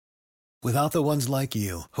Without the ones like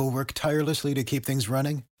you, who work tirelessly to keep things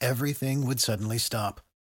running, everything would suddenly stop.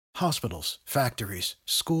 Hospitals, factories,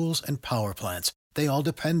 schools, and power plants, they all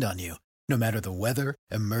depend on you. No matter the weather,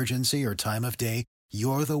 emergency, or time of day,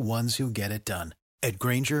 you're the ones who get it done. At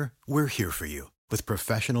Granger, we're here for you with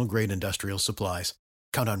professional-grade industrial supplies.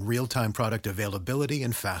 Count on real-time product availability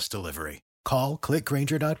and fast delivery. Call,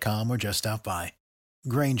 clickgranger.com, or just stop by.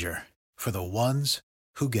 Granger, for the ones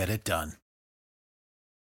who get it done.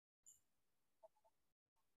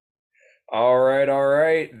 All right, all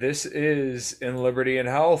right. This is In Liberty and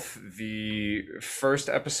Health, the first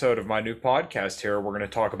episode of my new podcast here. We're going to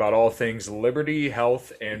talk about all things liberty,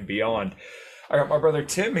 health, and beyond. I got my brother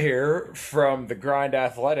Tim here from the Grind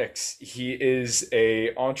Athletics. He is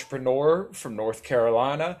a entrepreneur from North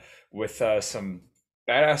Carolina with some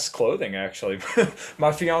badass clothing, actually.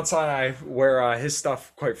 My fiance and I wear his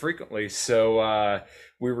stuff quite frequently, so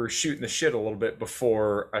we were shooting the shit a little bit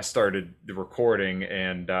before I started the recording,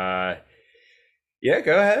 and yeah,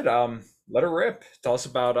 go ahead. Let her rip. Tell us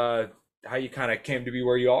about how you kind of came to be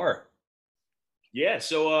where you are. Yeah,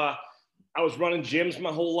 so I was running gyms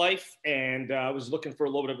my whole life, and I was looking for a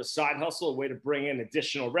little bit of a side hustle, a way to bring in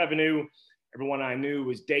additional revenue. Everyone I knew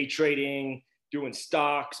was day trading, doing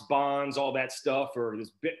stocks, bonds, all that stuff, or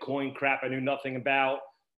this Bitcoin crap I knew nothing about,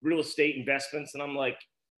 real estate investments. And I'm like,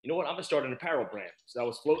 you know what? I'm gonna start an apparel brand. So I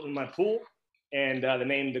was floating in my pool, and the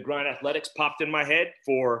name The Grind Athletics popped in my head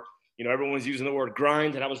for, everyone was using the word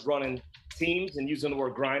grind, and I was running teams and using the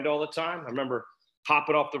word grind all the time. I remember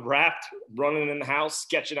hopping off the raft, running in the house,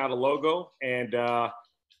 sketching out a logo, and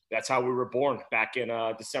that's how we were born back in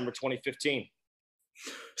December 2015.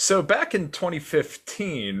 So back in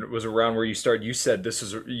 2015 was around where you started. You said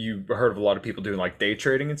you heard of a lot of people doing like day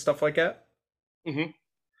trading and stuff like that.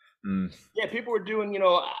 Mm-hmm. Mm. Yeah, people were doing,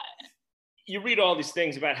 you read all these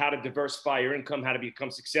things about how to diversify your income, how to become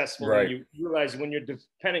successful. Right. And you realize when you're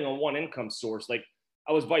depending on one income source, like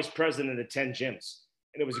I was vice president of 10 gyms,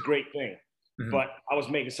 and it was a great thing. Mm-hmm. But I was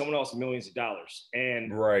making someone else millions of dollars.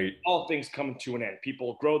 And right. all things come to an end.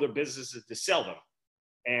 People grow their businesses to sell them.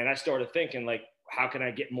 And I started thinking, like, how can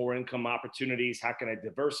I get more income opportunities? How can I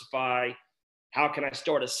diversify? How can I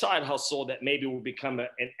start a side hustle that maybe will become an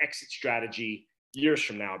exit strategy years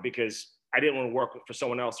from now? Because I didn't want to work for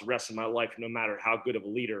someone else the rest of my life, no matter how good of a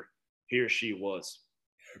leader he or she was.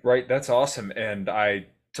 Right. That's awesome. And I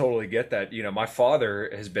totally get that. My father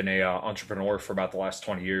has been a entrepreneur for about the last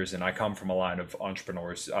 20 years, and I come from a line of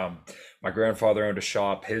entrepreneurs. My grandfather owned a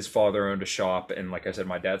shop, his father owned a shop, and like I said,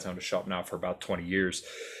 my dad's owned a shop now for about 20 years.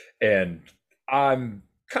 And I'm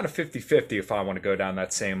kind of 50-50 if I want to go down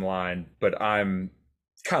that same line, but I'm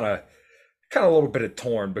kind of a little bit of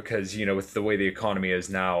torn because, with the way the economy is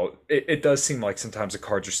now, it does seem like sometimes the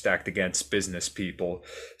cards are stacked against business people.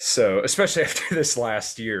 So especially after this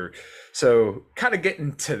last year. So kind of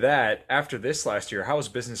getting to that after this last year, how was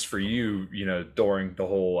business for you, during the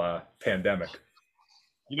whole pandemic?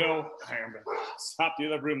 I'm going to stop the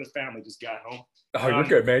other room. The family just got home. Oh, you're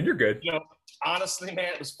good, man. You're good. Honestly,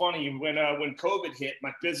 man, it was funny when COVID hit,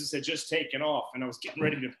 my business had just taken off, and I was getting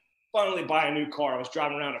ready to finally buy a new car. I was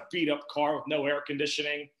driving around a beat up car with no air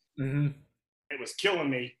conditioning. Mm-hmm. It was killing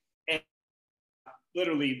me. And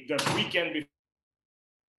literally the weekend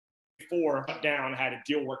before down, I had a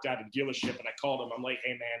deal worked out at a dealership, and I called him. I'm like,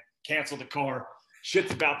 hey man, cancel the car.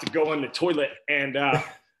 Shit's about to go in the toilet. And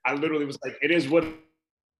I literally was like, it is what,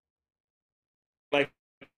 like,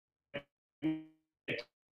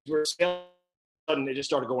 we're sudden it just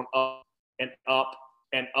started going up and up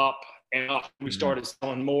and up and up. We started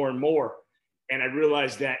selling more and more. And I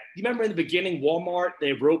realized that, you remember in the beginning, Walmart,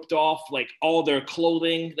 they roped off like all their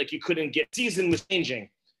clothing, like you couldn't get, season was changing.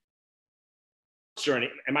 Sure,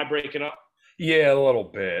 am I breaking up? Yeah, a little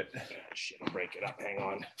bit. Oh, shit, I'll break it up. Hang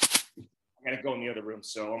on. I gotta go in the other room,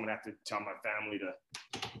 so I'm gonna have to tell my family to.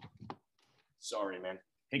 Sorry, man.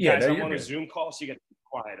 Hey guys, I'm on a Zoom call, so you got to be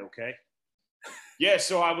quiet, okay? Yeah,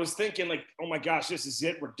 so I was thinking like, oh my gosh, this is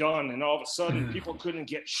it, we're done. And all of a sudden, people couldn't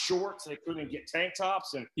get shorts, they couldn't get tank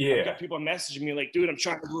tops. And I've got people messaging me like, dude, I'm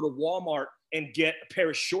trying to go to Walmart and get a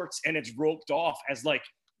pair of shorts, and it's roped off as like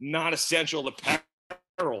non-essential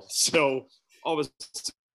apparel. So all of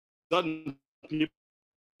a sudden, people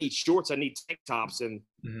need shorts, I need tank tops, and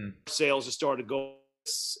sales just started going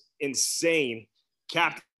insane.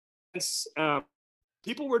 Captains,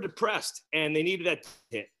 people were depressed, and they needed that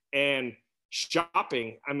hit. And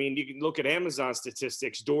shopping, I mean, you can look at Amazon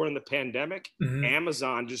statistics during the pandemic.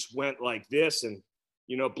 Amazon just went like this, and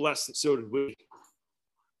blessed, and so did we.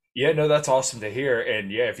 Yeah, no, that's awesome to hear.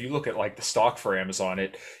 And yeah, if you look at like the stock for Amazon,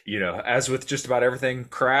 it, as with just about everything,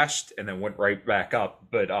 crashed and then went right back up.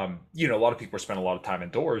 But a lot of people spend a lot of time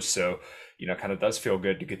indoors, so kind of does feel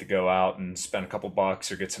good to get to go out and spend a couple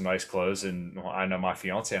bucks or get some nice clothes. And well, I know my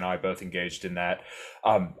fiance and I both engaged in that.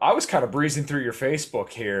 I was kind of breezing through your Facebook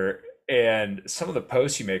here, and some of the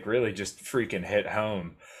posts you make really just freaking hit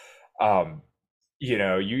home. Um, you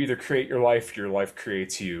either create your life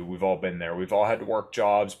creates you. We've all been there. We've all had to work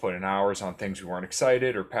jobs, put in hours on things we weren't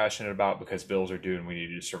excited or passionate about because bills are due and we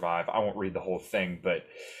needed to survive. I won't read the whole thing, but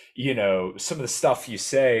some of the stuff you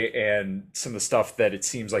say and some of the stuff that it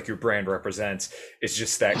seems like your brand represents is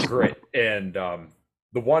just that grit. And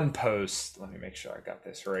the one post, let me make sure I got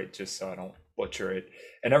this right, just so I don't butcher it.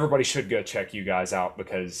 And everybody should go check you guys out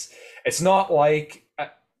because it's not like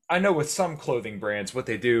I know with some clothing brands, what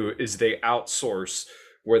they do is they outsource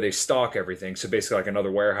where they stock everything. So basically, like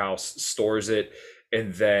another warehouse stores it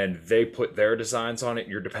and then they put their designs on it.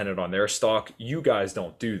 You're dependent on their stock. You guys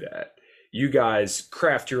don't do that. You guys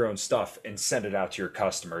craft your own stuff and send it out to your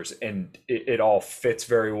customers, and it all fits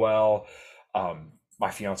very well.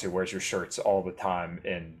 My fiance wears your shirts all the time,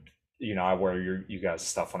 and I wear you guys'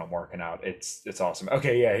 stuff when I'm working out. It's awesome.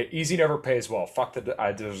 Okay, yeah, easy never pays well. Fuck the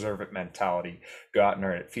I deserve it mentality. Go out and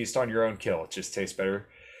earn it. Feast on your own kill. It just tastes better.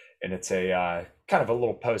 And it's a kind of a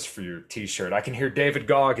little post for your t-shirt. I can hear David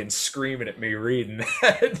Goggins screaming at me reading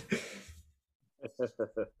that.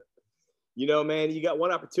 Man, you got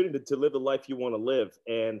one opportunity to live the life you want to live.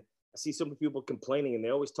 And I see so many people complaining, and they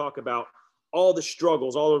always talk about all the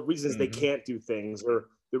struggles, all the reasons they can't do things. Or,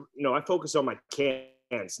 I focus on my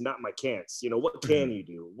can'ts, not my can'ts. What can you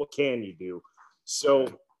do? What can you do? So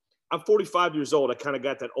I'm 45 years old. I kind of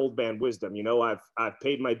got that old man wisdom. I've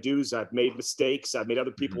paid my dues. I've made mistakes. I've made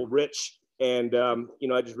other people rich. And,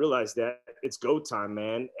 I just realized that it's go time,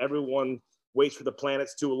 man. Everyone waits for the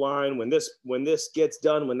planets to align. When this gets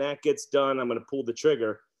done, when that gets done, I'm going to pull the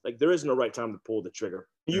trigger. Like, there is no right time to pull the trigger.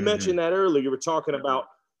 You mentioned that earlier. You were talking about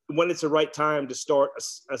when it's the right time to start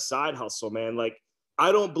a side hustle, man. Like,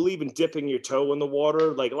 I don't believe in dipping your toe in the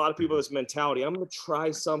water. Like, a lot of people have this mentality, I'm going to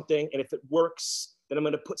try something, and if it works, then I'm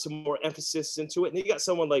going to put some more emphasis into it. And you got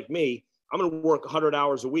someone like me, I'm going to work 100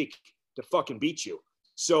 hours a week to fucking beat you.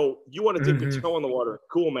 So you want to dip your toe in the water.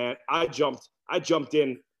 Cool, man. I jumped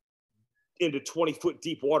into 20-foot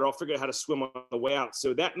deep water. I'll figure out how to swim on the way out.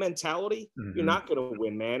 So that mentality, you're not going to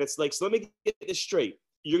win, man. It's like, so let me get this straight.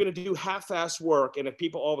 You're going to do half-ass work, and if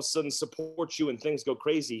people all of a sudden support you and things go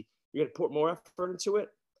crazy, you're going to put more effort into it.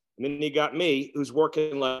 And then you got me, who's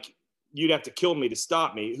working like you'd have to kill me to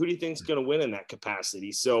stop me. Who do you think is going to win in that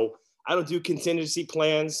capacity? So I don't do contingency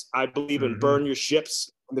plans. I believe in burn your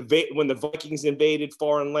ships. When the Vikings invaded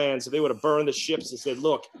foreign lands, so they would have burned the ships and said,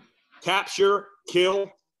 look, capture, kill,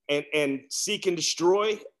 and seek and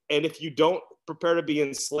destroy. And if you don't prepare to be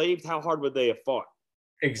enslaved, how hard would they have fought?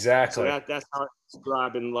 Exactly. So that's how I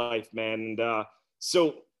describe in life, man. And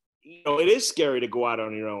so, it is scary to go out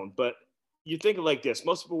on your own, but you think of like this.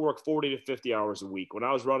 Most people work 40 to 50 hours a week. When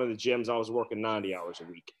I was running the gyms, I was working 90 hours a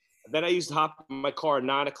week. And then I used to hop in my car at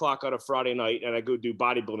 9 o'clock on a Friday night, and I go do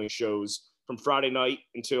bodybuilding shows from Friday night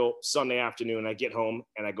until Sunday afternoon. I get home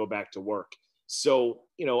and I go back to work. So,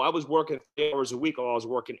 I was working 8 hours a week while I was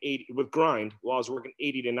working 80 with grind while I was working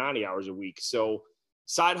 80 to 90 hours a week. So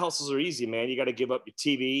side hustles are easy, man. You got to give up your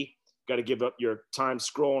TV, got to give up your time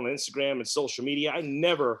scrolling on Instagram and social media. I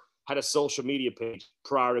never had a social media page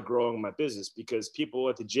prior to growing my business because people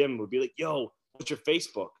at the gym would be like, yo, what's your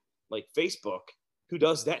Facebook? Like, Facebook? Who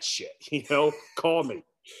does that shit? Call me.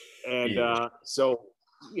 And so,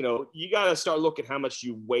 you got to start looking how much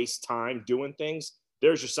you waste time doing things.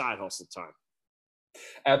 There's your side hustle time.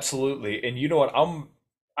 Absolutely. And you know what?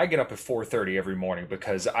 I get up at 4:30 every morning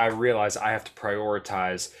because I realize I have to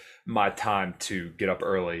prioritize my time to get up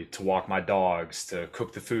early, to walk my dogs, to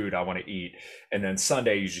cook the food I want to eat. And then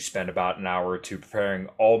Sunday, I usually spend about an hour or two preparing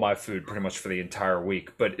all my food pretty much for the entire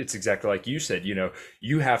week. But it's exactly like you said,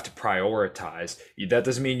 you have to prioritize. That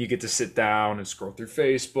doesn't mean you get to sit down and scroll through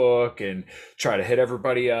Facebook and try to hit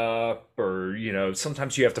everybody up, or,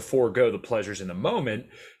 sometimes you have to forego the pleasures in the moment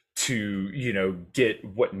to, get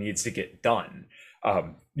what needs to get done.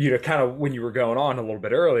 Kind of when you were going on a little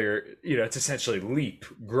bit earlier, it's essentially leap,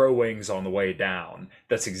 grow wings on the way down.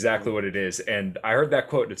 That's exactly what it is. And I heard that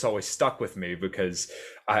quote and it's always stuck with me because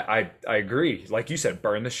I agree. Like you said,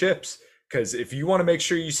 burn the ships. Because if you want to make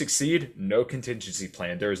sure you succeed, no contingency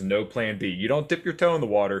plan. There is no plan B. You don't dip your toe in the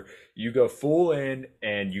water. You go full in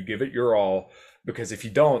and you give it your all. because if you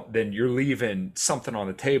don't, then you're leaving something on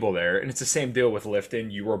the table there. And it's the same deal with lifting.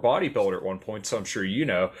 You were a bodybuilder at one point, so I'm sure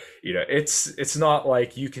it's not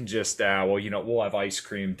like you can just well, we'll have ice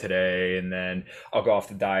cream today and then I'll go off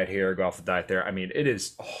the diet here, go off the diet there. I mean, it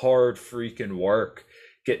is hard freaking work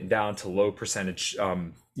getting down to low percentage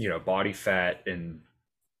body fat and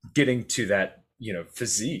getting to that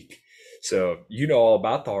physique. So all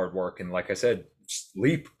about the hard work, and like I said,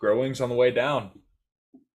 sleep, grow wings on the way down.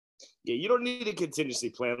 Yeah, you don't need a contingency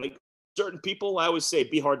plan. Like certain people, I always say,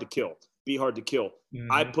 be hard to kill. Be hard to kill.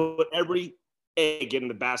 Mm-hmm. I put every egg in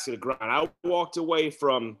the basket of grind. I walked away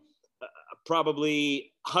from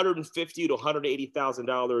probably $150,000 to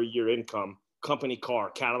 $180,000 a year income, company car,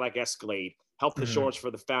 Cadillac Escalade, health insurance for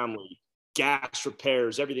the family, gas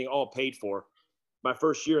repairs, everything all paid for. My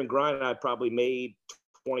first year in grind, I probably made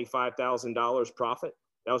 $25,000 profit.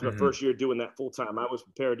 That was my first year doing that full time. I was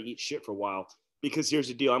prepared to eat shit for a while, because here's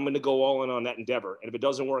the deal. I'm going to go all in on that endeavor. And if it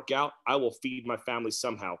doesn't work out, I will feed my family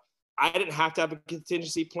somehow. I didn't have to have a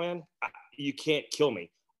contingency plan. You can't kill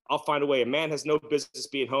me. I'll find a way. A man has no business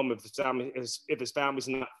being home if his family's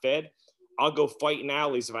not fed. I'll go fight in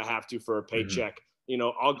alleys if I have to for a paycheck.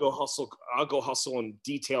 I'll go hustle and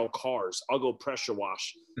detail cars. I'll go pressure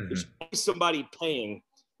wash. There's always somebody paying.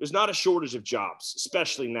 There's not a shortage of jobs,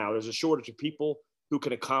 especially now. There's a shortage of people who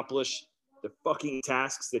can accomplish the fucking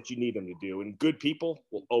tasks that you need them to do. And good people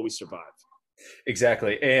will always survive.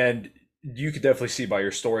 Exactly. And you could definitely see by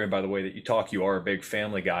your story and by the way that you talk, you are a big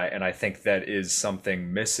family guy. And I think that is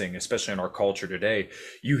something missing, especially in our culture today.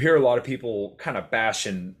 You hear a lot of people kind of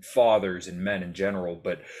bashing fathers and men in general,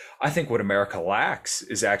 but I think what America lacks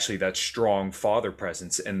is actually that strong father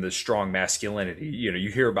presence and the strong masculinity. You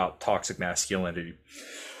hear about toxic masculinity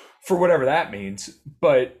for whatever that means,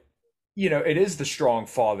 but it is the strong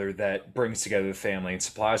father that brings together the family and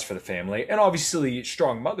supplies for the family. And obviously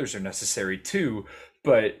strong mothers are necessary too.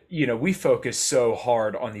 But, we focus so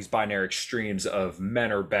hard on these binary extremes of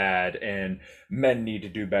men are bad and men need to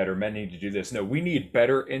do better. Men need to do this. No, we need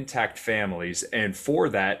better intact families. And for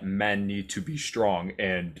that, men need to be strong.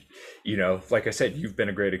 And, like I said, you've been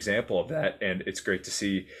a great example of that. And it's great to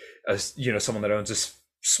see, someone that owns a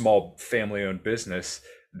small family owned business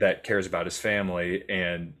that cares about his family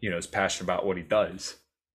and, is passionate about what he does.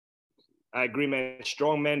 I agree, man.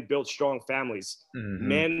 Strong men build strong families.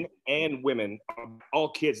 Men and women, all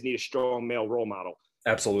kids need a strong male role model.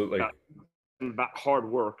 Absolutely. About hard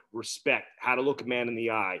work, respect, how to look a man in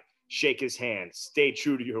the eye, shake his hand, stay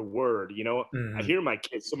true to your word. I hear my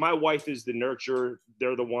kids. So my wife is the nurturer.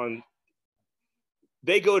 They're the one.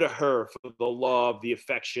 They go to her for the love, the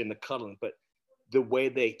affection, the cuddling, but the way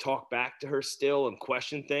they talk back to her still and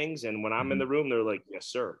question things. And when I'm in the room, they're like, yes,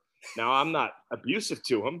 sir. Now, I'm not abusive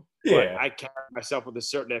to them, but I carry myself with a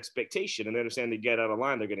certain expectation and they understand they get out of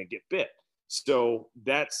line, they're going to get bit. So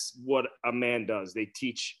that's what a man does. They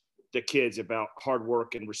teach the kids about hard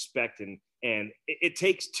work and respect. And it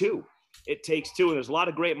takes two. It takes two. And there's a lot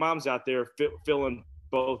of great moms out there filling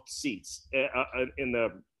both seats in the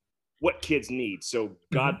what kids need. So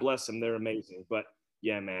God bless them. They're amazing. But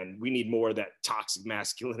yeah, man, we need more of that toxic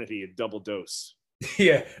masculinity, a double dose.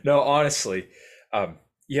 Yeah, no, honestly.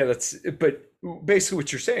 But basically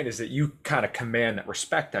what you're saying is that you kind of command that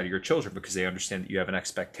respect out of your children because they understand that you have an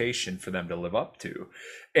expectation for them to live up to.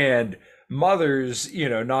 And mothers,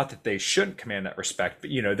 not that they shouldn't command that respect, but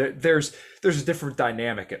there's a different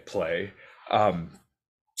dynamic at play.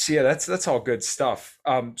 So yeah, that's all good stuff.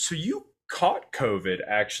 So you caught COVID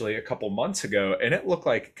actually a couple months ago and it looked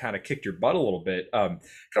like it kind of kicked your butt a little bit. Kind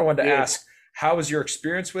of wanted to ask, how was your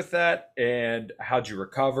experience with that and how'd you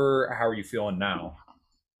recover? How are you feeling now?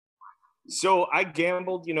 So I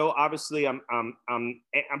gambled, obviously I'm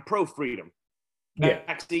pro freedom.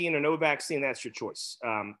 Vaccine or no vaccine, that's your choice.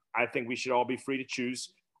 I think we should all be free to choose.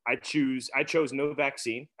 I chose no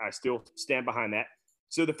vaccine. I still stand behind that.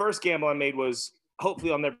 So the first gamble I made was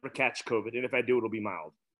hopefully I'll never catch COVID. And if I do, it'll be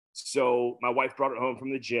mild. So my wife brought it home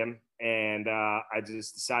from the gym and I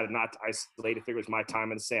just decided not to isolate it. Figure it was my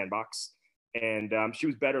time in the sandbox. And she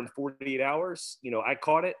was better in 48 hours. I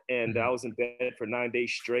caught it and I was in bed for 9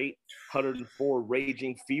 days straight, 104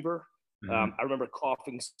 raging fever. I remember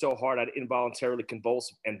coughing so hard I'd involuntarily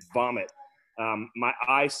convulse and vomit. My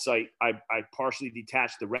eyesight, I partially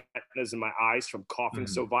detached the retinas in my eyes from coughing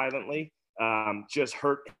so violently, just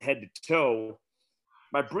hurt head to toe.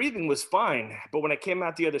 My breathing was fine, but when I came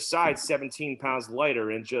out the other side, 17 pounds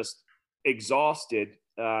lighter and just exhausted,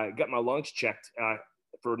 got my lungs checked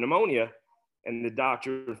for pneumonia. And the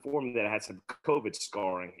doctor informed me that I had some COVID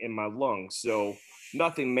scarring in my lungs. So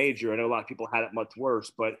nothing major. I know a lot of people had it much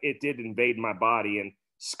worse, but it did invade my body. And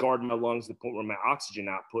scarred my lungs to the point where my oxygen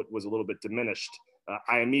output was a little bit diminished.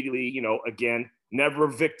 I immediately, again, never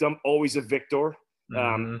a victim, always a victor.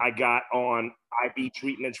 I got on IV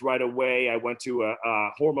treatments right away. I went to a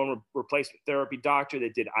hormone replacement therapy doctor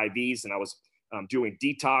that did IVs, and I was doing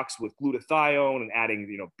detox with glutathione and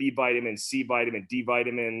adding, B vitamin, C vitamin, D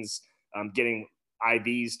vitamins, getting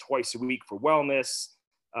IVs twice a week for wellness.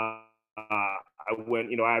 I went,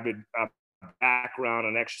 I have a background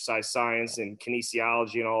in exercise science and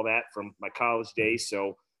kinesiology and all that from my college days.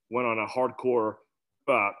 So went on a hardcore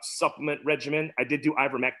supplement regimen. I did do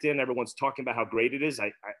ivermectin. Everyone's talking about how great it is.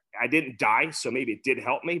 I didn't die, so maybe it did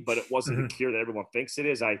help me, but it wasn't the cure that everyone thinks it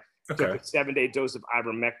is. I took a 7-day dose of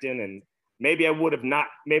ivermectin, and maybe I would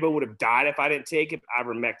have died if I didn't take it.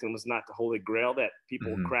 Ivermectin was not the holy grail that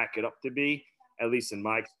people crack it up to be, at least in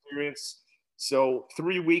my experience. So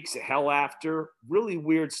 3 weeks of hell after, really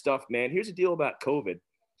weird stuff, man. Here's the deal about COVID.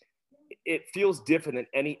 It feels different than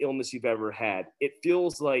any illness you've ever had. It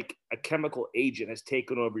feels like a chemical agent has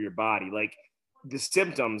taken over your body. Like the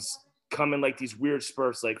symptoms come in like these weird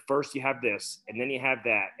spurts. Like first you have this, and then you have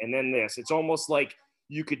that, and then this. It's almost like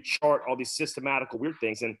you could chart all these systematical weird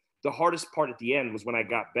things. And the hardest part at the end was when I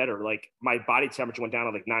got better. Like my body temperature went down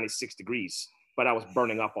to like 96 degrees, but I was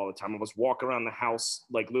burning up all the time. I was walking around the house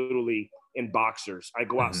like literally in boxers. I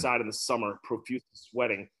go outside in the summer, profuse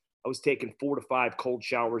sweating. I was taking 4 to 5 cold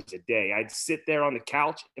showers a day. I'd sit there on the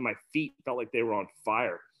couch and my feet felt like they were on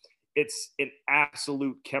fire. It's an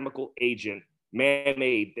absolute chemical agent,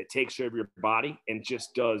 man-made, that takes over your body and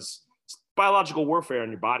just does biological warfare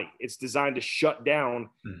on your body. It's designed to shut down.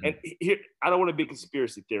 And here, I don't want to be a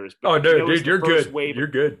conspiracy theorist. Oh, no, dude, you're good. You're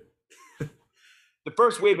good. The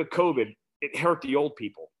first wave of COVID, it hurt the old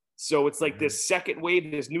people. So it's like this second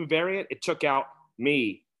wave, this new variant, it took out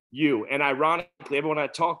me, you. And ironically, everyone I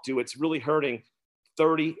talk to, it's really hurting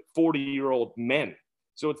 30, 40-year-old men.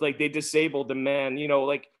 So it's like they disabled the men,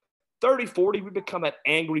 like 30, 40, we become that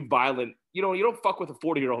angry, violent. You don't fuck with a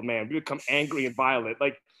 40-year-old man. We become angry and violent.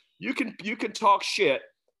 Like you can talk shit,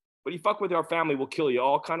 but you fuck with our family, we'll kill you.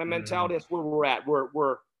 All kind of mentality. That's where we're at.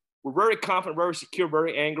 We're very confident, very secure,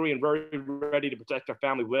 very angry, and very ready to protect our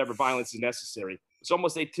family, whatever violence is necessary. It's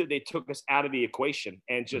almost they took us out of the equation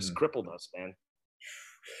and just crippled us, man.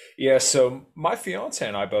 Yeah, so my fiance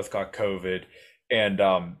and I both got COVID,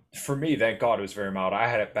 and for me, thank God it was very mild. I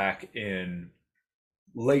had it back in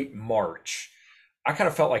late March. I kind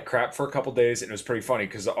of felt like crap for a couple of days, and it was pretty funny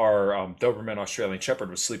because our Doberman Australian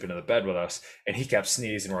Shepherd was sleeping in the bed with us, and he kept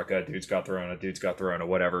sneezing. We're like, "Oh, dude's got the Rona,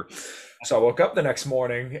 whatever." So I woke up the next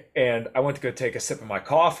morning, and I went to go take a sip of my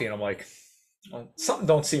coffee, and I'm like, well, something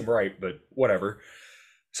don't seem right, but whatever.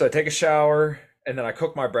 So I take a shower, and then I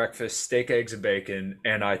cook my breakfast, steak, eggs, and bacon,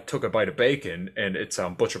 and I took a bite of bacon, and it's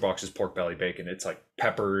Butcher Box's pork belly bacon. It's like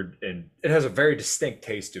peppered, and it has a very distinct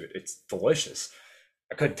taste to it. It's delicious.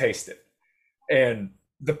 I couldn't taste it. And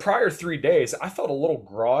the prior 3 days, I felt a little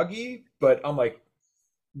groggy, but I'm like,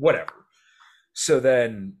 whatever. So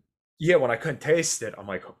then, yeah, when I couldn't taste it, I'm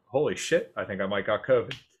like, holy shit, I think I might got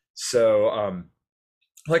COVID. So,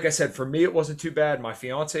 like I said, for me, it wasn't too bad. My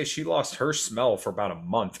fiance, she lost her smell for about a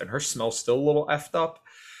month, and her smell's still a little effed up.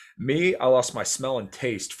 Me, I lost my smell and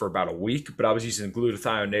taste for about a week, but I was using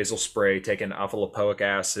glutathione nasal spray, taking alpha lipoic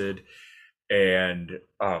acid, and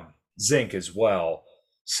zinc as well.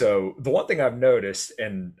 So the one thing I've noticed,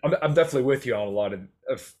 and I'm definitely with you on a lot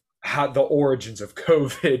of how the origins of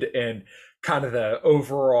COVID and kind of the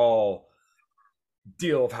overall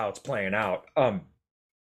deal of how it's playing out.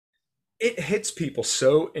 It hits people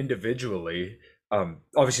so individually.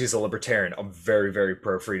 Obviously, as a libertarian, I'm very, very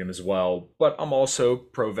pro-freedom as well, but I'm also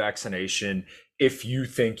pro-vaccination if you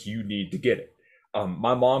think you need to get it.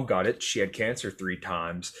 My mom got it. She had cancer 3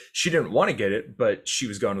 times. She didn't want to get it, but she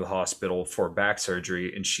was going to the hospital for back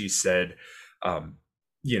surgery, and she said,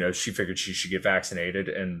 she figured she should get vaccinated.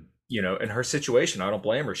 And, in her situation, I don't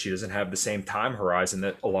blame her. She doesn't have the same time horizon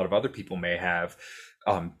that a lot of other people may have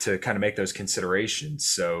to kind of make those considerations.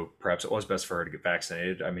 So perhaps it was best for her to get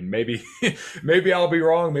vaccinated. I mean, maybe I'll be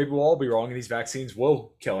wrong. Maybe we'll all be wrong, and these vaccines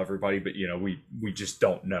will kill everybody. But, we just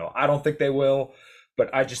don't know. I don't think they will.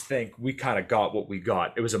 But I just think we kind of got what we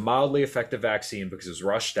got. It was a mildly effective vaccine because it was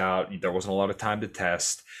rushed out. There wasn't a lot of time to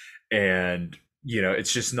test. And,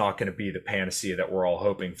 it's just not going to be the panacea that we're all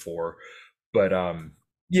hoping for. But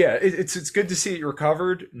it's good to see you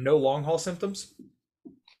recovered. No long haul symptoms?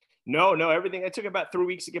 No, everything. It took about 3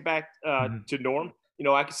 weeks to get back to norm.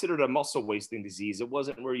 I considered it a muscle wasting disease. It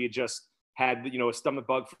wasn't where you just had, a stomach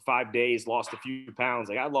bug for 5 days, lost a few pounds.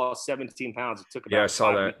 Like I lost 17 pounds. It took about I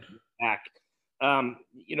saw that. back.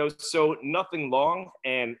 So nothing long,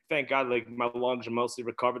 and thank God, like my lungs are mostly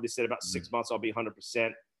recovered. They said about 6 months I'll be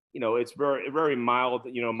 100%. It's very, very mild.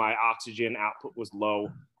 My oxygen output was low,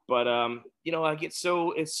 but I get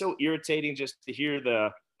it's so irritating just to hear the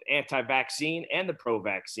anti-vaccine and the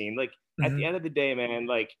pro-vaccine. Like at the end of the day, man,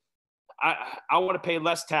 like I want to pay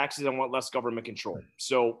less taxes. I want less government control.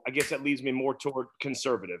 So I guess that leads me more toward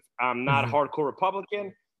conservative. I'm not a hardcore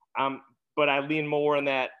Republican, but I lean more on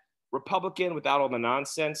that Republican without all the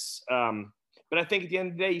nonsense. But I think at the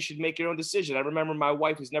end of the day, you should make your own decision. I remember my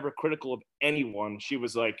wife was never critical of anyone. She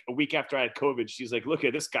was like, a week after I had COVID, she's like, look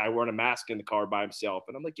at this guy wearing a mask in the car by himself.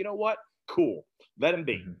 And I'm like, you know what? Cool. Let him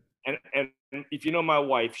be. And if you know my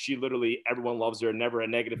wife, she literally, everyone loves her, never a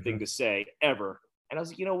negative thing to say, ever. And I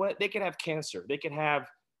was like, you know what? They could have cancer. They could have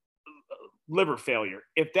liver failure.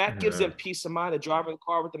 If that gives them peace of mind to drive in the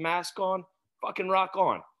car with the mask on, fucking rock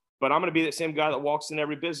on. But I'm going to be the same guy that walks in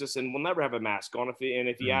every business and will never have a mask on.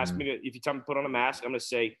 If you ask me, if you tell me to put on a mask, I'm going to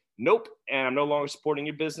say, nope. And I'm no longer supporting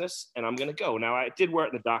your business. And I'm going to go. Now, I did wear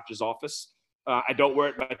it in the doctor's office. I don't wear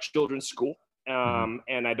it at my children's school.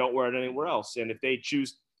 And I don't wear it anywhere else. And if they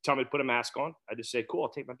choose to tell me to put a mask on, I just say, cool, I'll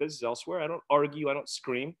take my business elsewhere. I don't argue. I don't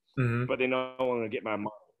scream. But they know I'm going to get my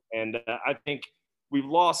money. And I think we've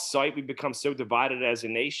lost sight. We've become so divided as a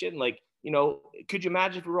nation. Like, could you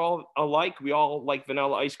imagine if we were all alike? We all like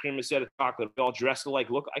vanilla ice cream instead of chocolate. We all dressed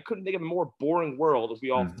alike. Look, I couldn't think of a more boring world if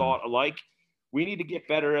we all thought alike. We need to get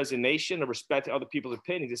better as a nation to respect other people's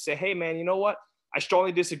opinions. To say, hey, man, you know what? I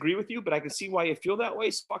strongly disagree with you, but I can see why you feel that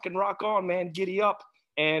way. So fucking rock on, man. Giddy up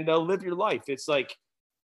and live your life. It's like,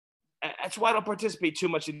 that's why I don't participate too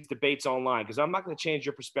much in these debates online, because I'm not going to change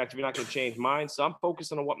your perspective. You're not going to change mine. So I'm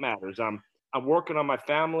focusing on what matters. I'm working on my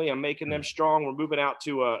family. I'm making them strong. We're moving out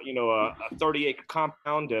to a 30-acre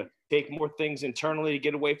compound to take more things internally, to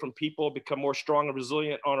get away from people, become more strong and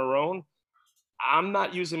resilient on our own. I'm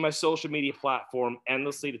not using my social media platform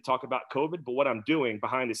endlessly to talk about COVID, but what I'm doing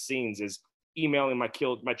behind the scenes is emailing my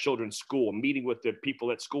children's school, meeting with the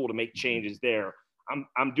people at school to make changes there.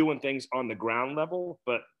 I'm doing things on the ground level,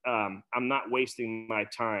 but I'm not wasting my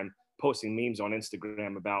time posting memes on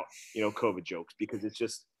Instagram about, COVID jokes, because it's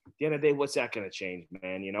just, at the end of the day, what's that going to change,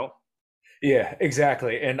 man? Yeah,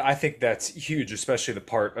 exactly. And I think that's huge, especially the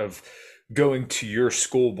part of going to your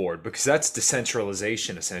school board, because that's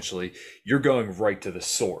decentralization. Essentially, you're going right to the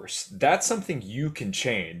source. That's something you can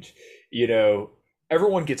change.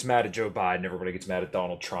 Everyone gets mad at Joe Biden, everybody gets mad at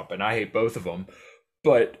Donald Trump, and I hate both of them.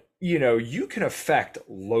 But you can affect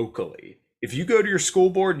locally. If you go to your school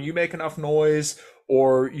board and you make enough noise,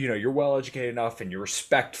 or you're well educated enough and you're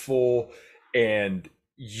respectful, and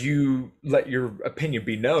you let your opinion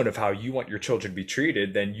be known of how you want your children to be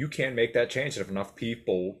treated, then you can make that change. And if enough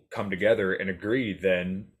people come together and agree,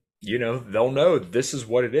 then they'll know this is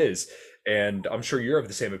what it is. And I'm sure you're of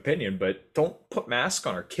the same opinion, but don't put masks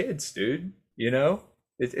on our kids, dude.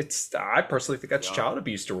 I personally think that's child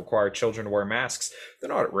abuse to require children to wear masks. They're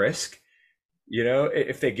not at risk.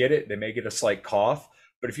 If they get it, they may get a slight cough.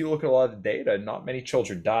 But if you look at a lot of the data, not many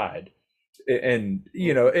children died. And,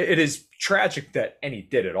 it is tragic that any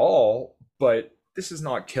did at all, but this is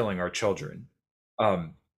not killing our children.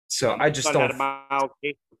 So I just don't.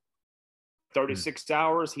 36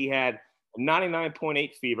 hours. He had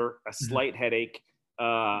 99.8 fever, a slight headache,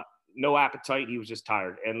 no appetite. He was just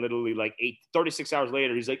tired. And literally 36 hours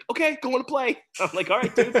later, he's like, okay, going to play. I'm like, all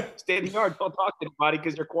right, dude, stay in the yard. Don't talk to anybody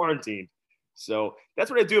because you're quarantined. So that's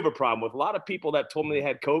what I do have a problem with. A lot of people that told me they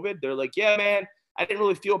had COVID, they're like, yeah, man, I didn't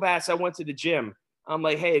really feel bad, so I went to the gym. I'm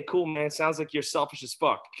like, hey, cool, man. Sounds like you're selfish as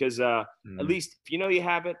fuck, because at least if you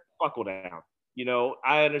have it, buckle down.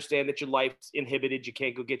 I understand that your life's inhibited. You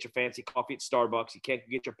can't go get your fancy coffee at Starbucks. You can't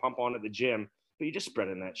get your pump on at the gym, but you're just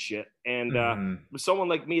spreading that shit. And with someone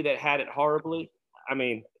like me that had it horribly, I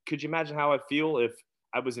mean, could you imagine how I'd feel if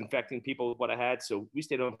I was infecting people with what I had? So we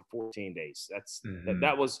stayed home for 14 days.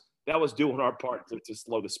 That was doing our part to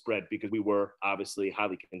slow the spread, because we were obviously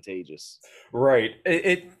highly contagious. Right.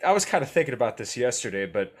 I was kind of thinking about this yesterday,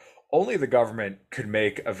 but only the government could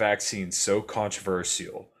make a vaccine so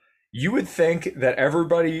controversial. You would think that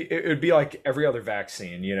it would be like every other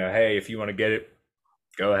vaccine, hey, if you want to get it,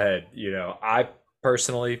 go ahead. I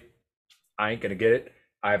personally, I ain't going to get it.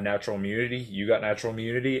 I have natural immunity. You got natural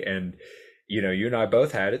immunity, and you and I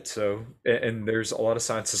both had it. So, and there's a lot of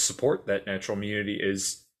science to support that natural immunity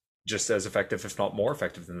is just as effective, if not more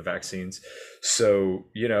effective, than the vaccines. So,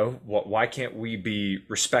 why can't we be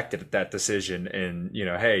respected at that decision? And,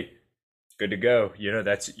 hey, good to go.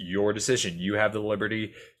 That's your decision. You have the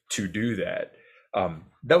liberty to do that.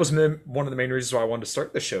 That was one of the main reasons why I wanted to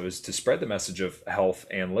start the show, is to spread the message of health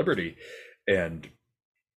and liberty. And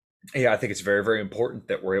Yeah, I think it's very, very important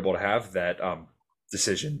that we're able to have that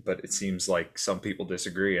decision, but it seems like some people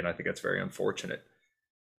disagree, and I think that's very unfortunate.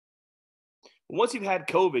 Once you've had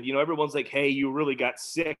COVID, everyone's like, hey, you really got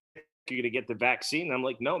sick. You're going to get the vaccine. And I'm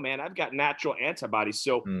like, no, man, I've got natural antibodies.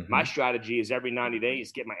 So my Hmm. strategy is every 90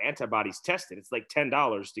 days, get my antibodies tested. It's like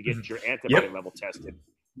 $10 to get your antibody Yep. level tested.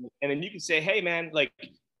 And then you can say, hey, man, like,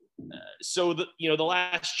 so the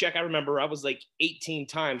last check I remember, I was like 18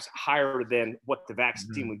 times higher than what the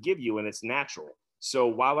vaccine Mhm. would give you, and it's natural. So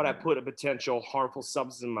why would I put a potential harmful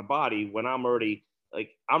substance in my body when I'm already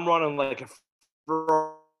like I'm running like a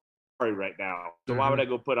Ferrari right now? So why would Mhm. I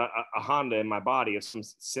go put a Honda in my body of some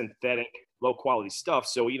synthetic, low quality stuff?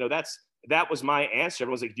 So that was my answer.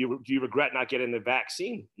 Everyone's like, do you regret not getting the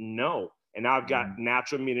vaccine? No. And now I've got Mhm.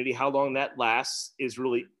 natural immunity. How long that lasts is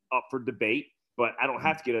really up for debate, but I don't Mhm.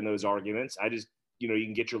 have to get in those arguments. I just, you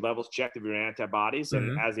can get your levels checked of your antibodies,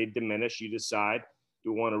 and Mhm. as they diminish, you decide,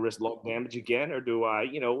 do I want to risk lung damage again, or do I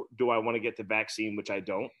want to get the vaccine, which I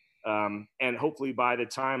don't. And hopefully by the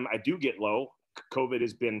time I do get low, COVID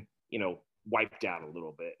has been, wiped out a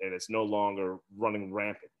little bit, and it's no longer running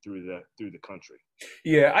rampant through the country.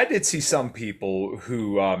 Yeah, I did see some people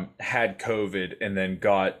who had COVID and then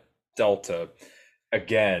got Delta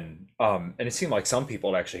again. And it seemed like some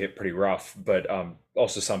people it actually hit pretty rough, but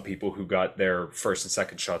also some people who got their first and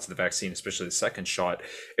second shots of the vaccine, especially the second shot,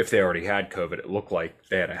 if they already had COVID, it looked like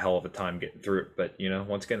they had a hell of a time getting through it. But,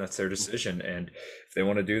 once again, that's their decision. And if they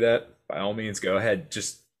want to do that, by all means, go ahead.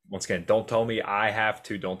 Just, once again, don't tell me I have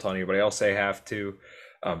to. Don't tell anybody else they have to.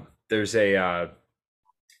 There's a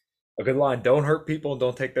good line: don't hurt people and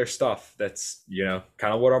don't take their stuff. That's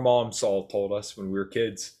kind of what our moms all told us when we were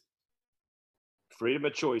kids. Freedom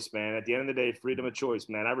of choice, man. At the end of the day, freedom of choice,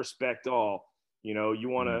 man. I respect all.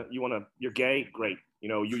 Mhm. you're gay, great.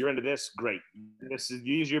 You're into this, great.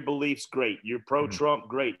 These are your beliefs, great. You're Mhm. pro-Trump,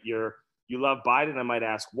 great. You love Biden. I might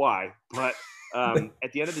ask why, but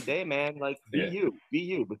at the end of the day, man, like Yeah. be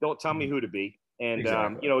you, but don't tell me Mhm. who to be. And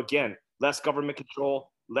Exactly. again, less government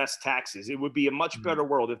control, less taxes. It would be a much Mhm. better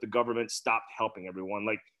world if the government stopped helping everyone.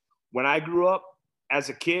 Like when I grew up as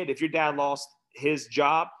a kid, if your dad lost his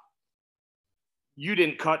job, you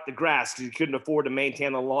didn't cut the grass because you couldn't afford to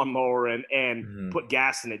maintain the lawnmower and Mhm. put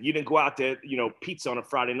gas in it. You didn't go out to pizza on a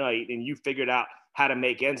Friday night and you figured out how to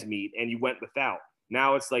make ends meet and you went without.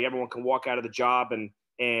 Now it's like everyone can walk out of the job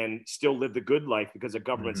and still live the good life because the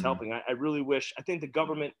government's Mhm. helping. I really wish. I think the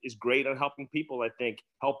government is great on helping people. I think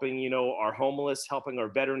helping our homeless, helping our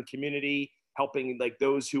veteran community, helping like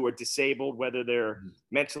those who are disabled, whether they're Mhm.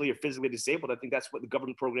 mentally or physically disabled. I think that's what the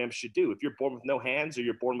government programs should do. If you're born with no hands or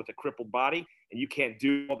you're born with a crippled body and you can't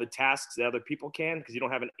do all the tasks that other people can because you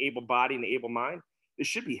don't have an able body and an able mind, there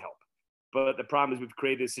should be help. But the problem is we've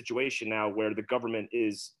created a situation now where the government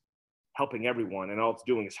is helping everyone and all it's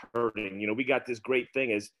doing is hurting. We got this great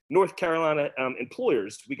thing as North Carolina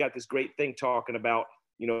employers. We got this great thing talking about,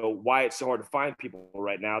 why it's so hard to find people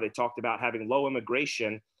right now. They talked about having low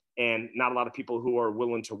immigration and not a lot of people who are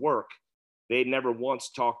willing to work. They never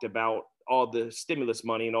once talked about all the stimulus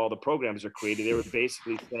money and all the programs are created. They were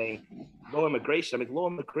basically saying low immigration. I mean, low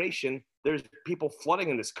immigration, there's people flooding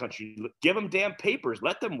in this country. Give them damn papers,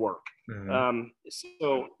 let them work. Mhm.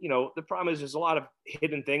 So, the problem is there's a lot of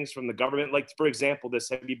hidden things from the government. Like, for example,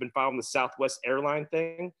 have you been following the Southwest airline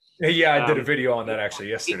thing? Yeah, I did a Um, video on that actually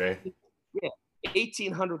yesterday. yeah,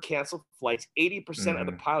 1,800 canceled flights. 80% of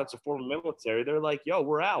the Mhm. pilots are former military. They're like, yo,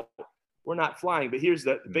 we're out. We're not flying. But here's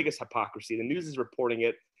the Mhm. biggest hypocrisy. The news is reporting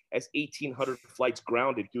it as 1,800 flights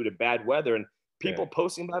grounded due to bad weather. And Yeah. people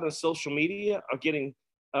posting about it on social media are getting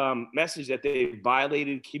message that they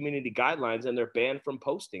violated community guidelines and they're banned from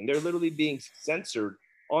posting. They're literally being censored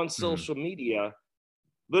on Mhm. social media.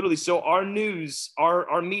 Literally. So our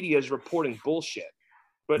media is reporting bullshit,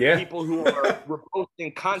 but Yeah. people who are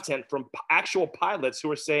reposting content from actual pilots who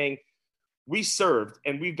are saying we served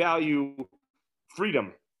and we value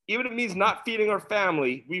freedom. Even if it means not feeding our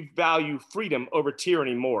family, we value freedom over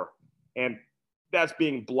tyranny more. And that's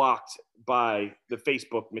being blocked by the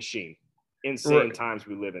Facebook machine. Insane Right. times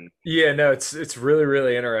we live in. Yeah, no, it's really,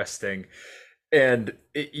 really interesting. And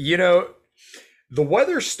the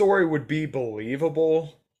weather story would be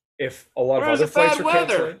believable if a lot of Where's other the flights bad were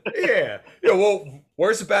weather? canceling. Yeah. Yeah, well,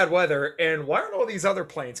 where's the bad weather and why aren't all these other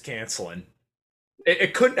planes canceling?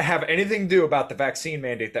 It couldn't have anything to do about the vaccine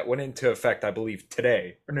mandate that went into effect, I believe,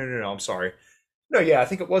 today. No, no, no, I'm sorry. No, yeah, I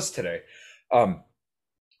think it was today. Um,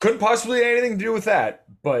 couldn't possibly have anything to do with that,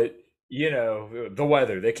 but the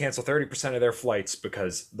weather. They cancel 30% of their flights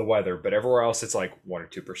because the weather, but everywhere else it's like 1 or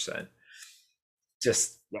 2%.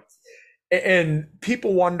 Just Yep. and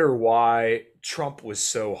people wonder why Trump was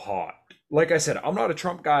so hot. like I said, I'm not a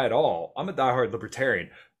Trump guy at all. I'm a diehard libertarian.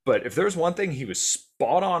 But if there's one thing he was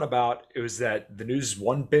spot on about, it was that the news is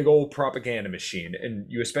one big old propaganda machine. And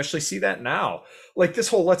you especially see that now. Like this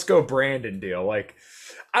whole let's go Brandon deal. Like,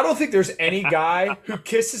 I don't think there's any guy who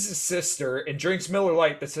kisses his sister and drinks Miller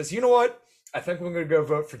Lite that says, you know what? I think I'm going to go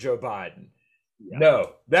vote for Joe Biden. Yeah.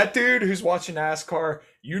 No, that dude who's watching NASCAR,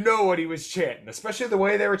 you know what he was chanting, especially the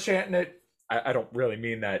way they were chanting it. I don't really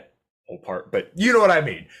mean that whole part, but you know what I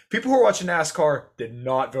mean. People who are watching NASCAR did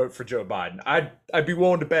not vote for Joe Biden. I'd be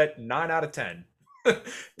willing to bet 9 out of 10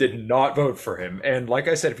 did not vote for him. And like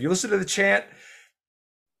I said, if you listen to the chant,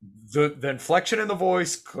 the inflection in the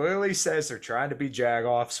voice clearly says they're trying to be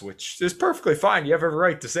jagoffs, which is perfectly fine. You have every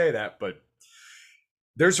right to say that, but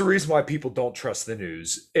there's a reason why people don't trust the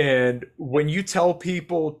news. And when you tell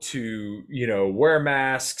people to, wear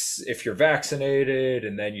masks if you're vaccinated,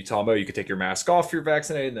 and then you tell them, oh, you can take your mask off if you're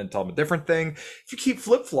vaccinated, and then tell them a different thing. If you keep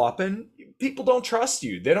flip-flopping, people don't trust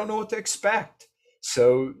you. They don't know what to expect.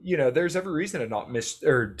 So, there's every reason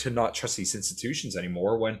to not trust these institutions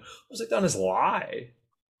anymore when all they've done is lie.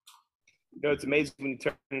 It's amazing when you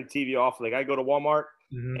turn the TV off. Like I go to Walmart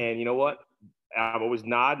and you know what? I always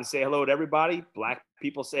nod and say hello to everybody. Black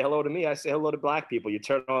people say hello to me. I say hello to black people. You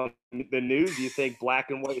turn on the news, you think black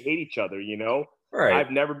and white hate each other, Right.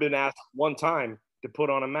 I've never been asked one time to put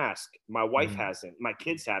on a mask. My wife hasn't. My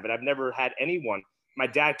kids haven't. I've never had anyone. My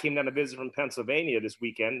dad came down to visit from Pennsylvania this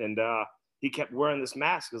weekend, and he kept wearing this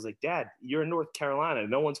mask. I was like, Dad, you're in North Carolina.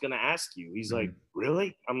 No one's going to ask you. He's like,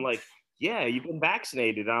 really? I'm like, yeah, you've been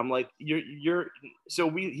vaccinated. I'm like, you're. So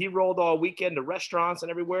he rolled all weekend to restaurants and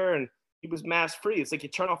everywhere, and he was mask free. It's like you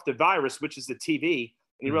turn off the virus, which is the TV,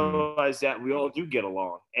 and you realize that we all do get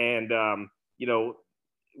along. And,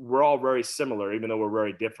 we're all very similar, even though we're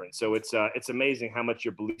very different. So it's amazing how much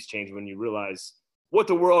your beliefs change when you realize what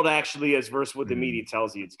the world actually is versus what the media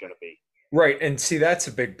tells you it's going to be. Right. And see, that's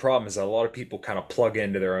a big problem is that a lot of people kind of plug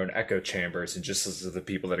into their own echo chambers and just listen to the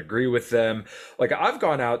people that agree with them. Like I've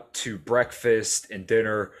gone out to breakfast and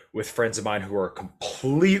dinner with friends of mine who are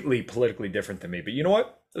completely politically different than me. But you know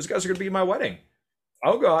what? Those guys are going to be at my wedding.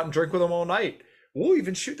 I'll go out and drink with them all night. We'll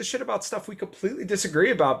even shoot the shit about stuff we completely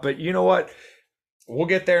disagree about. But you know what? We'll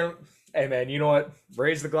get there. Hey, man, you know what?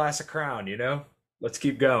 Raise the glass of Crown, Let's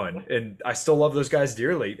keep going. And I still love those guys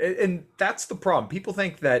dearly. And that's the problem. People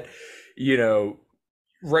think that,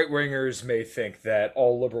 right-wingers may think that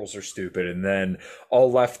all liberals are stupid, and then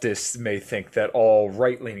all leftists may think that all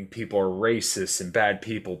right-leaning people are racist and bad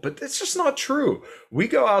people. But that's just not true. We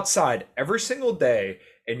go outside every single day,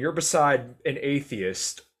 and you're beside an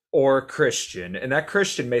atheist or a Christian, and that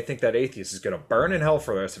Christian may think that atheist is going to burn in hell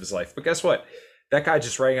for the rest of his life. But guess what? That guy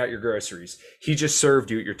just rang out your groceries. He just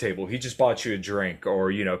served you at your table. He just bought you a drink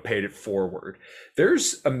or, paid it forward.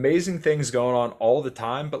 There's amazing things going on all the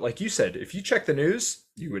time. But like you said, if you check the news,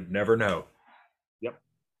 you would never know. Yep.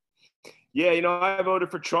 Yeah, I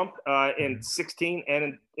voted for Trump in 16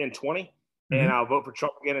 and in 20. And I'll vote for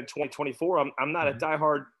Trump again in 2024. I'm not a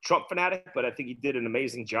diehard Trump fanatic, but I think he did an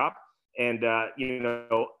amazing job. And,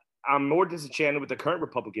 I'm more disenchanted with the current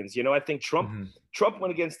Republicans. I think Trump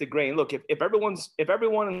went against the grain. Look, if everyone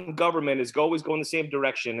in government is always going the same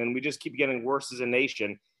direction and we just keep getting worse as a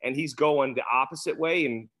nation and he's going the opposite way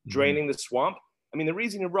and draining the swamp, I mean, the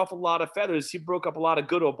reason he ruffled a lot of feathers, he broke up a lot of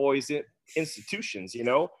good old boys institutions,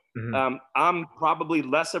 I'm probably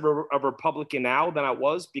less of a Republican now than I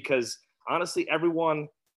was because honestly, everyone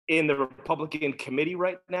in the Republican committee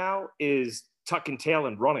right now is tucking tail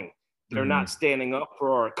and running. They're not standing up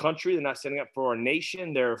for our country. They're not standing up for our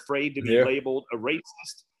nation. They're afraid to be labeled a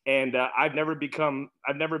racist. And I've never been,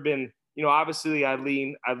 obviously I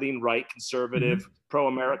lean right, conservative,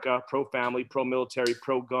 pro-America, pro-family, pro-military,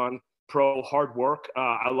 pro-gun, pro-hard work.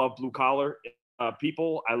 I love blue-collar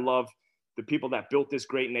people. I love the people that built this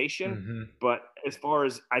great nation. But as far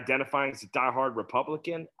as identifying as a diehard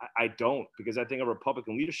Republican, I don't, because I think a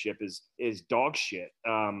Republican leadership is dog shit.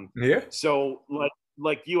 So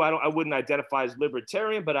like you, I wouldn't identify as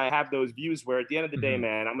libertarian, but I have those views where at the end of the day,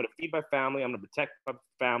 man, I'm going to feed my family. I'm going to protect my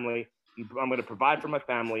family. I'm going to provide for my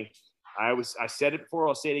family. I said it before.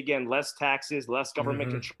 I'll say it again. Less taxes, less government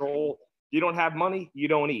control. You don't have money, you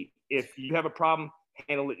don't eat. If you have a problem,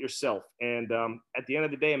 handle it yourself. And at the end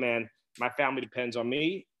of the day, man, my family depends on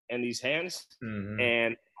me and these hands.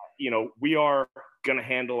 And, we are going to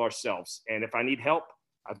handle ourselves. And if I need help,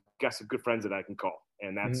 I've got some good friends that I can call.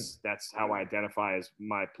 And that's how I identify as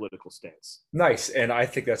my political stance. Nice. And I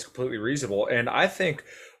think that's completely reasonable. And I think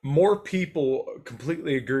more people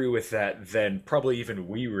completely agree with that than probably even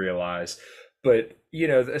we realize. But,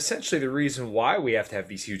 essentially the reason why we have to have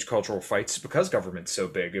these huge cultural fights is because government's so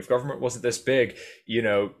big. If government wasn't this big,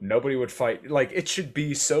 nobody would fight. Like, it should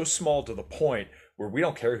be so small to the point where we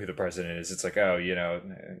don't care who the president is. It's like, oh,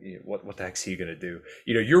 what the heck's he gonna do?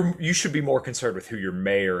 You should be more concerned with who your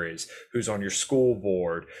mayor is, who's on your school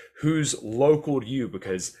board, who's local to you,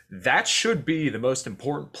 because that should be the most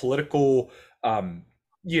important political,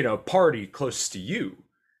 party closest to you.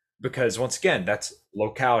 Because once again, that's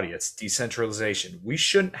locality, it's decentralization. We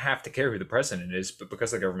shouldn't have to care who the president is, but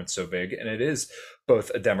because the government's so big, and it is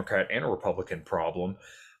both a Democrat and a Republican problem,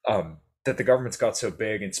 that the government's got so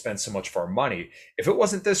big and spends so much of our money. If it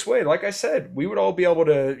wasn't this way, like I said, we would all be able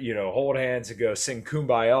to, hold hands and go sing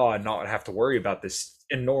Kumbaya and not have to worry about this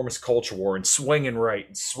enormous culture war and swinging right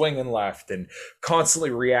and swinging left and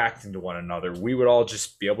constantly reacting to one another. We would all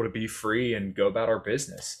just be able to be free and go about our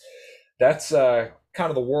business. That's kind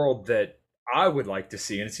of the world that I would like to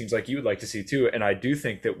see, and it seems like you would like to see too. And I do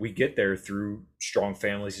think that we get there through strong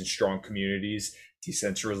families and strong communities,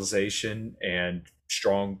 decentralization, and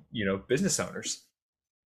strong, business owners.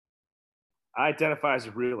 I identify as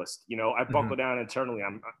a realist. I buckle down internally.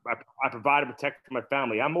 I provide and protect for my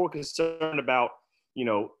family. I'm more concerned about,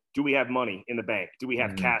 do we have money in the bank? Do we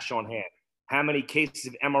have cash on hand? How many cases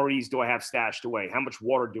of MREs do I have stashed away? How much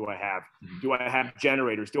water do I have? Do I have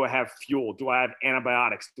generators? Do I have fuel? Do I have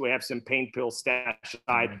antibiotics? Do I have some pain pills stashed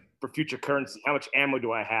aside for future currency? How much ammo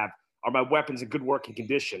do I have? Are my weapons in good working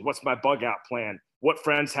condition? What's my bug out plan? What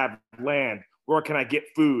friends have land? Where can I get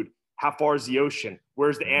food? How far is the ocean?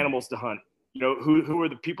 Where's the animals to hunt? Who are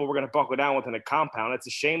the people we're going to buckle down with in a compound? It's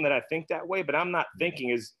a shame that I think that way, but I'm not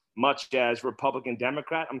thinking as much as Republican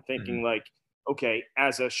Democrat. I'm thinking like, okay,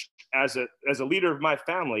 as a leader of my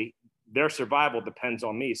family, their survival depends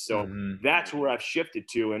on me. So that's where I've shifted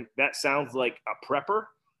to. And that sounds like a prepper.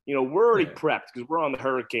 We're already prepped because we're on the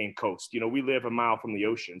hurricane coast. We live a mile from the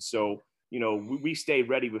ocean. So, we stay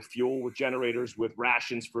ready with fuel, with generators, with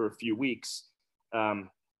rations for a few weeks.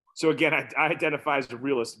 So again, I identify as a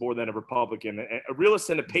realist more than a Republican, a realist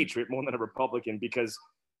and a patriot more than a Republican, because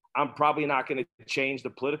I'm probably not going to change the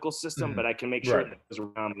political system, but I can make sure that those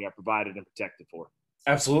around me are provided and protected for.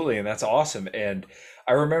 Absolutely. And that's awesome. And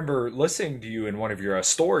I remember listening to you in one of your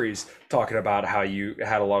stories talking about how you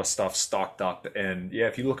had a lot of stuff stocked up. And yeah,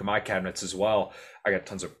 if you look at my cabinets as well, I got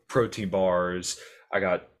tons of protein bars. I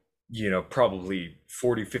got, probably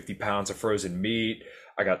 40, 50 pounds of frozen meat.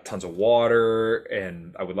 I got tons of water,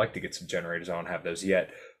 and I would like to get some generators. I don't have those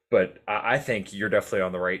yet. But I think you're definitely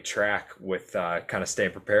on the right track with kind of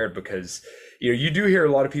staying prepared, because, you do hear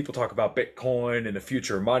a lot of people talk about Bitcoin and the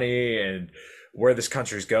future of money and where this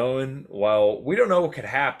country's going. Well, we don't know what could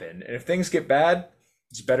happen. And if things get bad,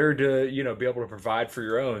 it's better to, be able to provide for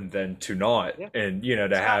your own than to not. Yeah. And,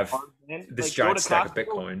 to have this giant stack of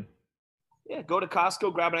Bitcoin. Yeah, go to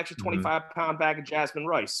Costco, grab an extra 25-pound bag of jasmine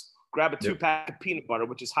rice. Grab a 2-pack of peanut butter,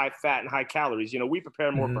 which is high fat and high calories. We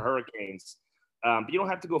prepare more for hurricanes. But you don't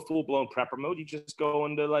have to go full-blown prepper mode. You just go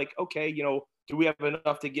into like, okay, do we have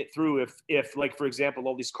enough to get through if like, for example,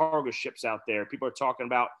 all these cargo ships out there, people are talking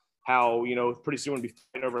about how, pretty soon we'll be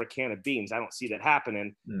fighting over a can of beans. I don't see that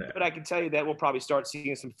happening. No. But I can tell you that we'll probably start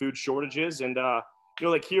seeing some food shortages. And,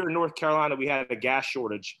 like here in North Carolina, we had a gas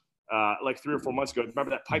shortage like 3 or 4 months ago.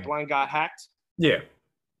 Remember that pipeline got hacked? Yeah.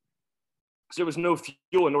 So there was no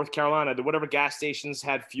fuel in North Carolina. Whatever gas stations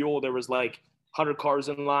had fuel, there was like 100 cars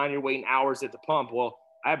in line. You're waiting hours at the pump. Well,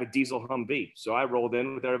 I have a diesel Humvee. So I rolled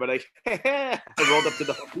in with everybody. I rolled up to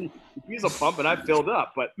the diesel pump and I filled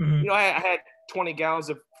up. But, I had 20 gallons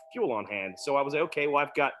of fuel on hand. So I was like, okay, well,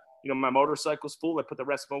 I've got, my motorcycle's full. I put the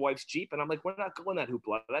rest of my wife's Jeep. And I'm like, we're not going that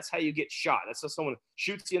hoopla. That's how you get shot. That's how someone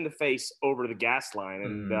shoots you in the face over the gas line.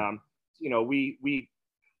 And,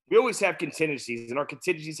 we always have contingencies, and our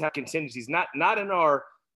contingencies have contingencies, not in our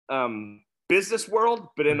business world,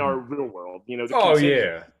 but in our real world. I don't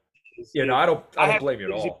blame you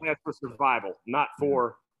at all. Plans for survival, not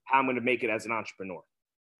for how I'm going to make it as an entrepreneur.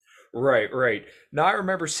 Right. Now I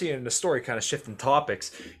remember seeing in the story, kind of shifting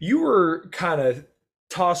topics, you were kind of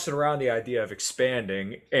tossing around the idea of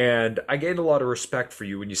expanding, and I gained a lot of respect for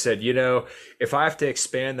you when you said, if I have to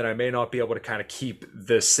expand, then I may not be able to kind of keep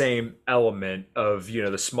the same element of,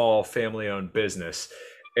 the small family-owned business.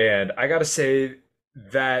 And I got to say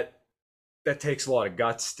that takes a lot of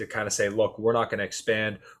guts to kind of say, look, we're not going to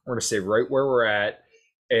expand. We're going to stay right where we're at.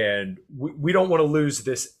 And we don't want to lose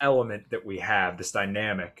this element that we have, this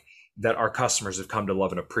dynamic that our customers have come to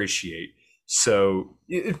love and appreciate. So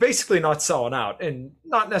it's basically not selling out, and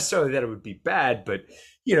not necessarily that it would be bad, but,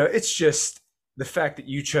 it's just the fact that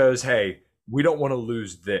you chose, hey, we don't want to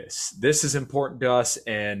lose this. This is important to us,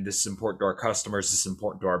 and this is important to our customers. This is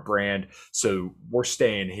important to our brand. So we're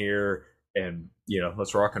staying here, and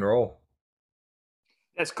let's rock and roll.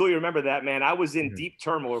 That's cool. You remember that, man. I was in deep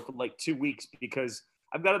turmoil for like 2 weeks because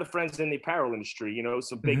I've got other friends in the apparel industry,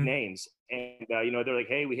 some big names. And, they're like,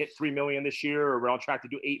 hey, we hit 3 million this year, or we're on track to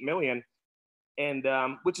do 8 million. And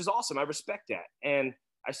which is awesome. I respect that. And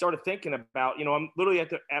I started thinking about, I'm literally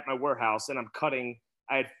at my warehouse and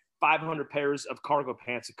I had 500 pairs of cargo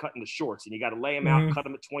pants to cut into shorts, and you got to lay them out, cut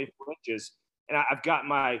them at 24 inches. And I've got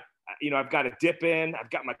I've got a dip in,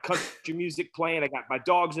 I've got my country music playing, I got my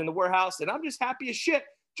dogs in the warehouse, and I'm just happy as shit.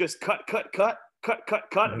 Just cut.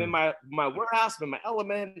 I'm in my warehouse, I'm in my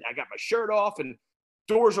element. I got my shirt off and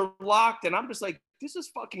doors are locked. And I'm just like, this is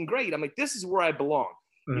fucking great. I'm like, this is where I belong.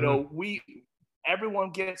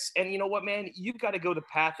 Everyone gets, and you know what, man, you've got to go the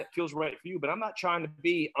path that feels right for you. But I'm not trying to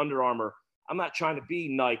be Under Armour. I'm not trying to be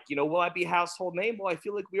Nike. Will I be a household name? Well, I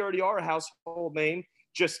feel like we already are a household name,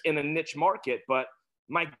 just in a niche market. But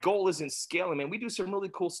my goal isn't scaling, man. We do some really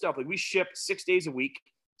cool stuff. Like we ship 6 days a week,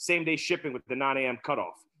 same day shipping with the 9 a.m.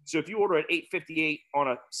 cutoff. So if you order at 8:58 on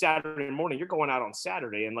a Saturday morning, you're going out on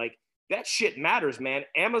Saturday. And like that shit matters, man.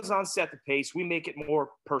 Amazon set the pace. We make it more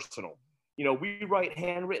personal. We write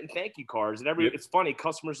handwritten thank you cards. And it's funny.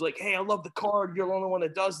 Customers are like, hey, I love the card. You're the only one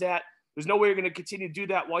that does that. There's no way you're going to continue to do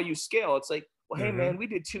that while you scale. It's like, well, hey, man, we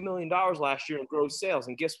did $2 million last year in gross sales.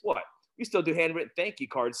 And guess what? We still do handwritten thank you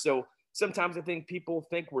cards. So sometimes I think people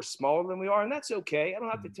think we're smaller than we are, and that's okay. I don't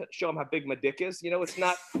have to show them how big my dick is. It's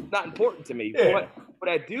not important to me. Yeah. What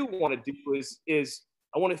I do want to do is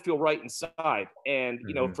I want to feel right inside. And,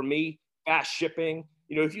 for me, fast shipping,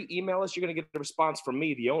 if you email us, you're going to get a response from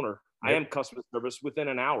me, the owner. Yep. I am customer service within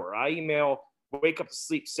an hour. I email, wake up to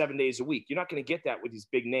sleep 7 days a week. You're not going to get that with these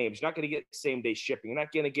big names. You're not going to get same day shipping. You're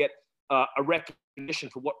not going to get a recognition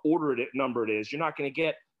for what number it is. You're not going to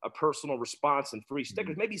get a personal response and free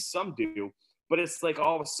stickers. Maybe some do, but it's like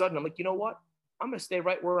all of a sudden I'm like, you know what? I'm going to stay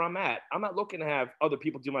right where I'm at. I'm not looking to have other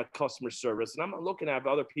people do my customer service, and I'm not looking to have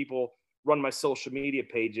other people run my social media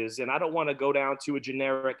pages. And I don't want to go down to a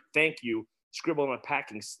generic thank you scribble on a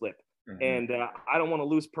packing slip. And I don't want to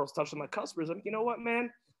lose personal touch with my customers. I'm like, you know what, man?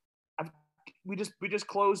 We just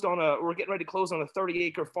closed we're getting ready to close on a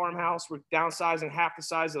 30-acre farmhouse. We're downsizing half the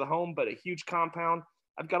size of the home, but a huge compound.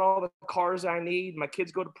 I've got all the cars I need. My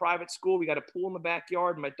kids go to private school. We got a pool in the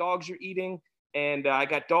backyard. My dogs are eating, and I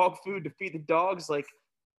got dog food to feed the dogs. Like,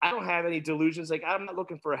 I don't have any delusions. Like, I'm not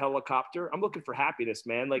looking for a helicopter. I'm looking for happiness,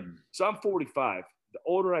 man. Like, so I'm 45. The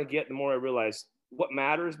older I get, the more I realize what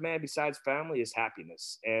matters, man, besides family, is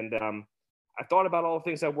happiness. And I thought about all the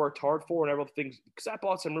things I worked hard for and everything, because I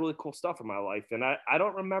bought some really cool stuff in my life. And I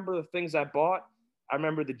don't remember the things I bought. I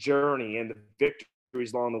remember the journey and the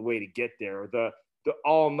victories along the way to get there. The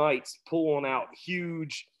all nights pulling out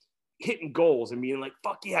huge, hitting goals and being like,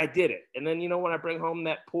 fuck yeah, I did it. And then, when I bring home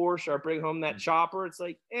that Porsche or I bring home that chopper, it's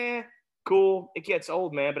like, cool. It gets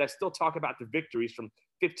old, man. But I still talk about the victories from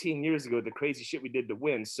 15 years ago, the crazy shit we did to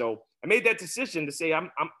win. So I made that decision to say,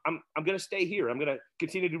 I'm going to stay here. I'm going to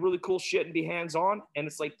continue to do really cool shit and be hands-on. And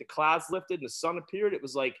it's like the clouds lifted and the sun appeared. It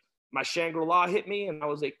was like my Shangri-La hit me, and I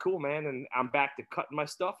was like, cool, man. And I'm back to cutting my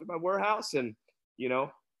stuff in my warehouse. And,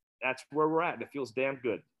 that's where we're at. And it feels damn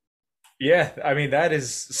good. Yeah. I mean, that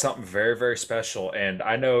is something very, very special. And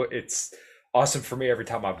I know it's awesome for me every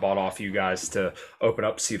time I bought off you guys to open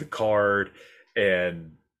up, see the card,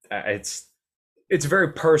 and it's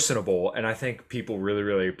very personable. And I think people really,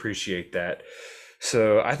 really appreciate that.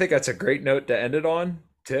 So I think that's a great note to end it on.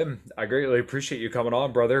 Tim, I greatly appreciate you coming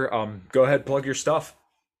on, brother. Go ahead, plug your stuff.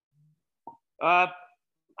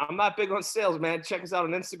 I'm not big on sales, man. Check us out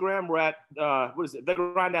on Instagram. We're at, The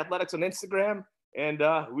Grind Athletics on Instagram. And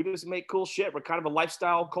we just make cool shit. We're kind of a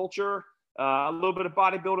lifestyle culture, a little bit of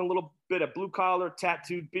bodybuilding, a little bit of blue collar,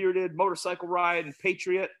 tattooed, bearded, motorcycle ride, and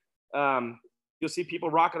patriot. You'll see people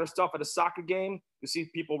rocking our stuff at a soccer game. You'll see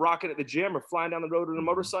people rocking at the gym or flying down the road on a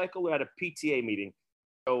motorcycle or at a PTA meeting.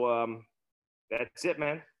 So that's it,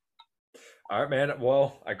 man. All right, man.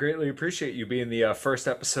 Well, I greatly appreciate you being the first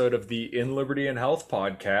episode of the In Liberty and Health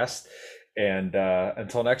podcast. And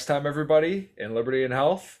until next time, everybody, In Liberty and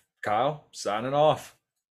Health, Kyle, signing off.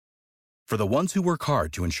 For the ones who work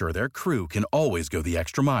hard to ensure their crew can always go the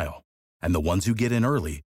extra mile, and the ones who get in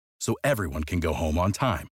early so everyone can go home on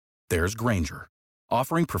time, there's Grainger,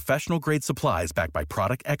 offering professional-grade supplies backed by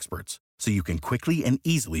product experts so you can quickly and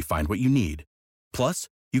easily find what you need. Plus,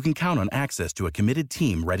 you can count on access to a committed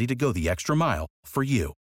team ready to go the extra mile for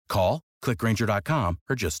you. Call, click Grainger.com,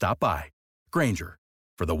 or just stop by. Grainger,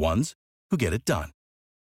 for the ones who get it done.